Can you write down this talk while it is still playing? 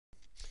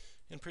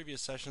In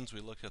previous sessions we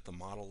looked at the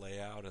model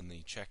layout and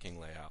the checking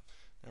layout.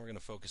 Now we're going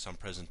to focus on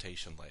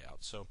presentation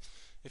layout. So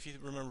if you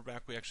remember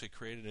back, we actually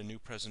created a new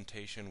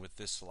presentation with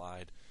this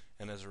slide,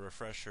 and as a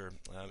refresher,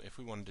 if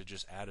we wanted to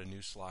just add a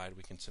new slide,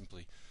 we can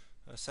simply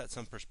set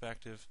some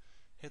perspective,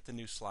 hit the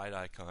new slide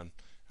icon,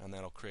 and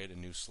that'll create a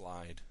new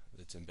slide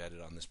that's embedded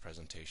on this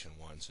presentation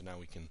one. So now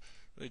we can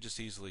really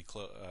just easily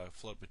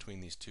float between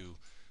these two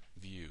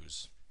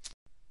views.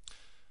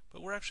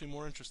 But we're actually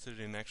more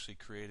interested in actually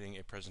creating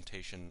a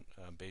presentation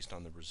based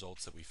on the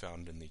results that we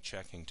found in the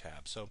checking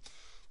tab. So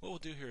what we'll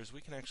do here is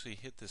we can actually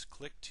hit this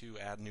click to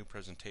add new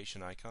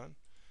presentation icon,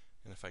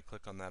 and if I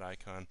click on that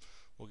icon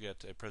we'll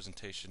get a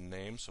presentation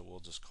name, so we'll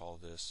just call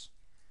this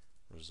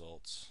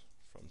results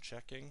from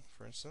checking,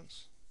 for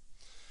instance.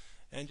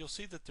 And you'll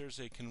see that there's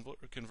a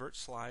convert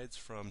slides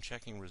from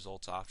checking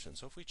results option.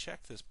 So if we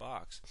check this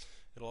box,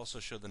 it'll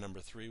also show the number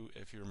 3.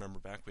 If you remember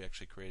back, we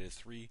actually created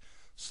 3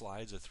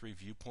 slides of 3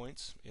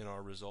 viewpoints in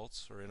our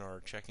results, or in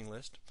our checking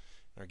list,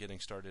 in our getting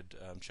started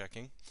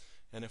checking.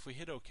 And if we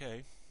hit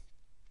OK,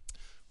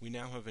 we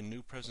now have a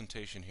new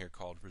presentation here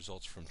called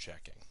results from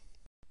checking.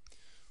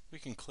 We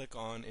can click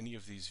on any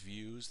of these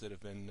views that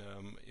have been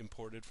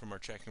imported from our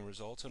checking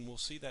results, and we'll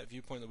see that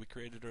viewpoint that we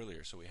created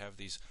earlier. So we have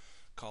these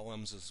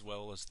columns as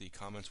well as the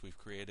comments we've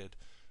created.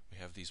 We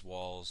have these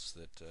walls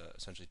that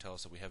essentially tell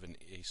us that we have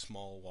a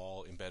small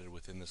wall embedded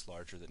within this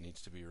larger that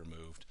needs to be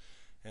removed,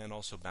 and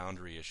also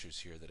boundary issues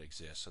here that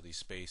exist. So these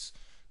space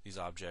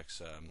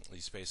objects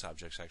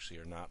actually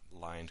are not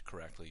lined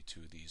correctly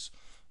to these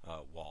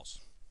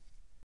walls.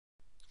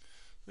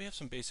 We have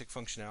some basic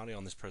functionality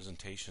on this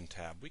presentation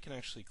tab. We can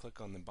actually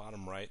click on the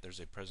bottom right.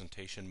 There's a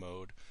presentation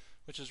mode,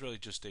 which is really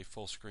just a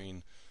full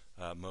screen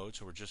mode,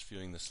 so we're just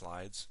viewing the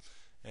slides.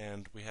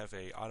 And we have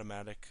a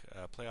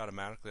play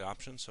automatically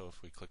option, so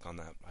if we click on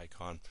that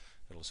icon,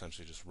 it'll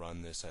essentially just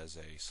run this as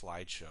a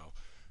slideshow.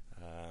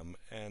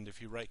 And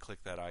if you right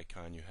click that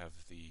icon, you have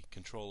the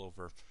control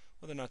over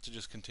whether or not to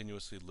just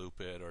continuously loop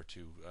it or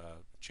to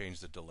change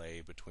the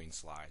delay between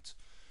slides.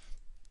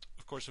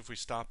 Of course, if we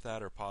stop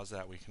that or pause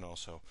that, we can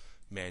also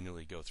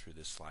manually go through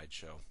this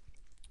slideshow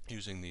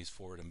using these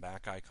forward and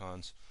back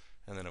icons.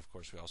 And then of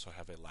course we also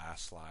have a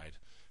last slide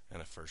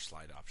and a first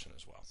slide option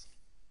as well.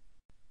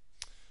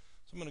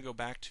 So I'm going to go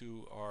back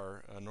to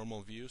our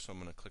normal view, so I'm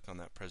going to click on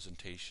that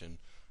presentation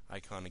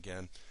icon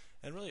again.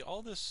 And really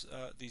all these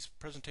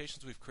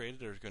presentations we've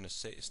created are going to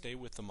stay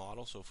with the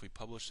model. So if we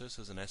publish this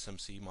as an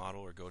SMC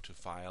model or go to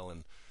File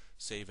and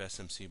Save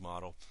SMC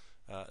Model,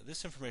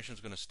 this information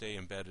is going to stay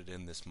embedded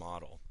in this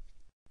model.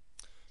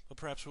 But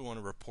perhaps we want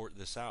to report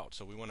this out.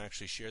 So we want to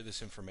actually share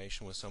this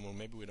information with someone.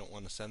 Maybe we don't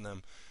want to send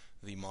them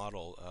the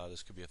model.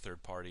 This could be a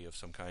third party of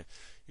some kind.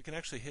 You can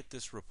actually hit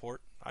this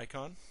report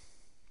icon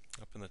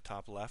up in the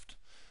top left.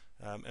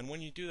 And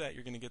when you do that,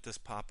 you're going to get this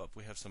pop-up.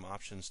 We have some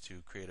options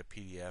to create a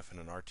PDF and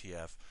an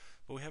RTF,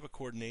 but we have a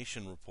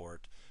coordination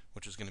report,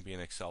 which is going to be an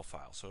Excel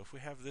file. So if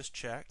we have this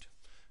checked,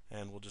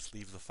 and we'll just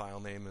leave the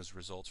file name as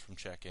results from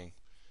checking,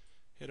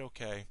 hit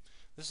OK.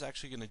 This is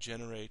actually going to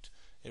generate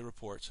a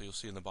report. So you'll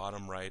see in the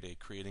bottom right a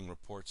creating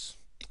reports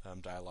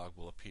dialog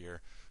will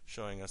appear,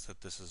 showing us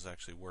that this is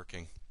actually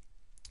working.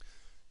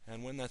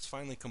 And when that's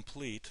finally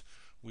complete,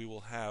 we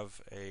will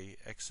have a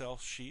Excel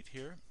sheet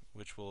here,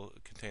 which will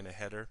contain a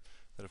header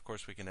that of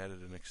course we can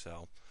edit in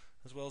Excel,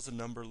 as well as a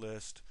number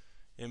list,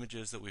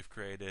 images that we've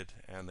created,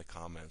 and the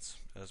comments,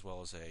 as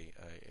well as a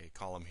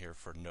column here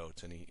for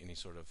notes, any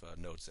sort of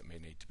notes that may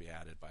need to be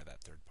added by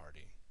that third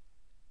party.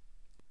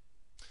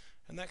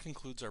 And that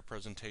concludes our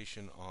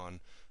presentation on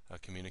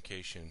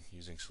communication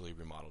using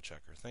Solibri Model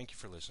Checker. Thank you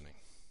for listening.